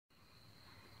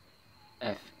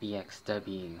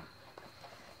FBXW,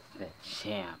 the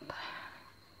champ,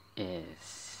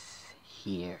 is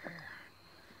here.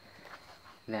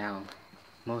 Now,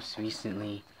 most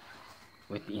recently,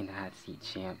 with being the hot seat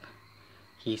champ,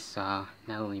 he saw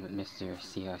not only with Mr.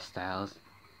 CR Styles,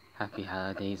 happy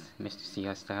holidays, Mr.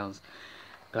 CR Styles,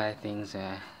 glad things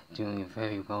are doing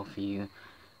very well for you.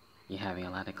 You're having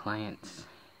a lot of clients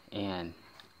and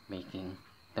making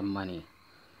the money.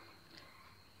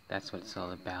 That's what it's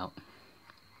all about.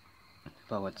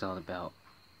 But what's all about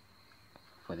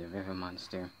for the River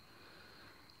Monster,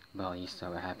 well, you saw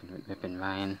what happened with Rip and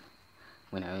Ryan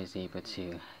when I was able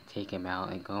to take him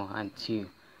out and go on to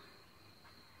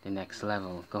the next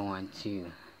level, go on to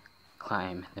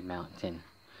climb the mountain.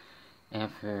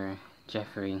 And for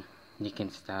Jeffrey, you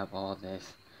can stop all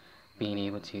this being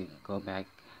able to go back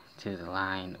to the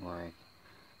line or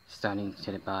starting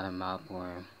to the bottom up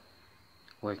or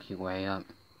work your way up,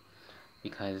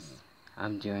 because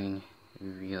I'm doing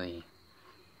really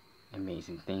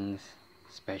amazing things,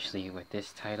 especially with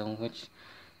this title, which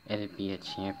it'd be a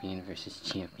champion versus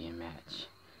champion match,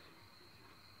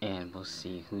 and we'll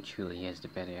see who truly is the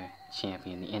better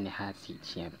champion, the hot seat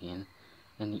champion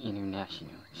and the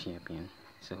international champion.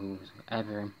 So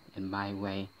whoever in my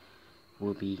way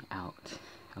will be out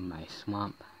of my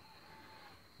swamp.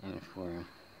 And for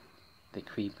the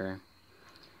creeper,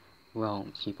 well,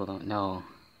 people don't know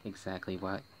exactly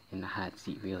what in the hot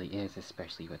seat really is,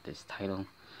 especially with this title,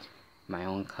 my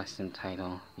own custom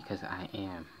title, because I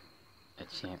am a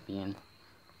champion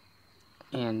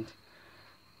and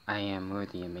I am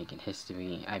worthy of making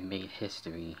history. I made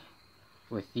history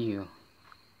with you,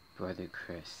 brother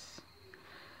Chris.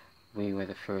 We were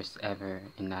the first ever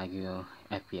inaugural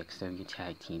FBXW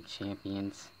Tag Team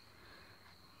Champions.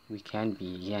 We can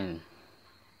be again,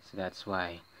 so that's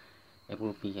why it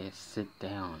will be a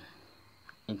sit-down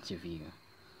interview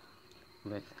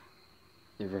with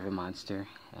the River Monster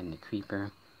and the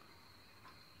Creeper.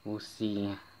 We'll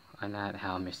see on that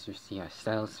how Mr. CR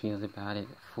Styles feels about it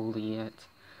fully yet,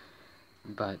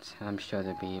 but I'm sure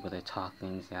they'll be able to talk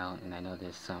things out, and I know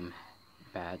there's some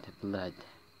bad blood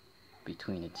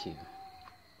between the two.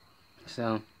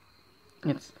 So,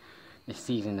 it's the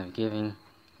season of giving,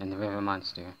 and the River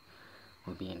Monster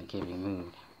will be in a giving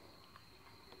mood.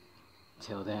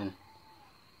 Till then,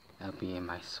 I'll be in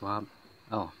my swamp.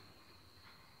 Oh,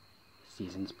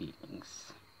 season's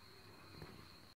beatings.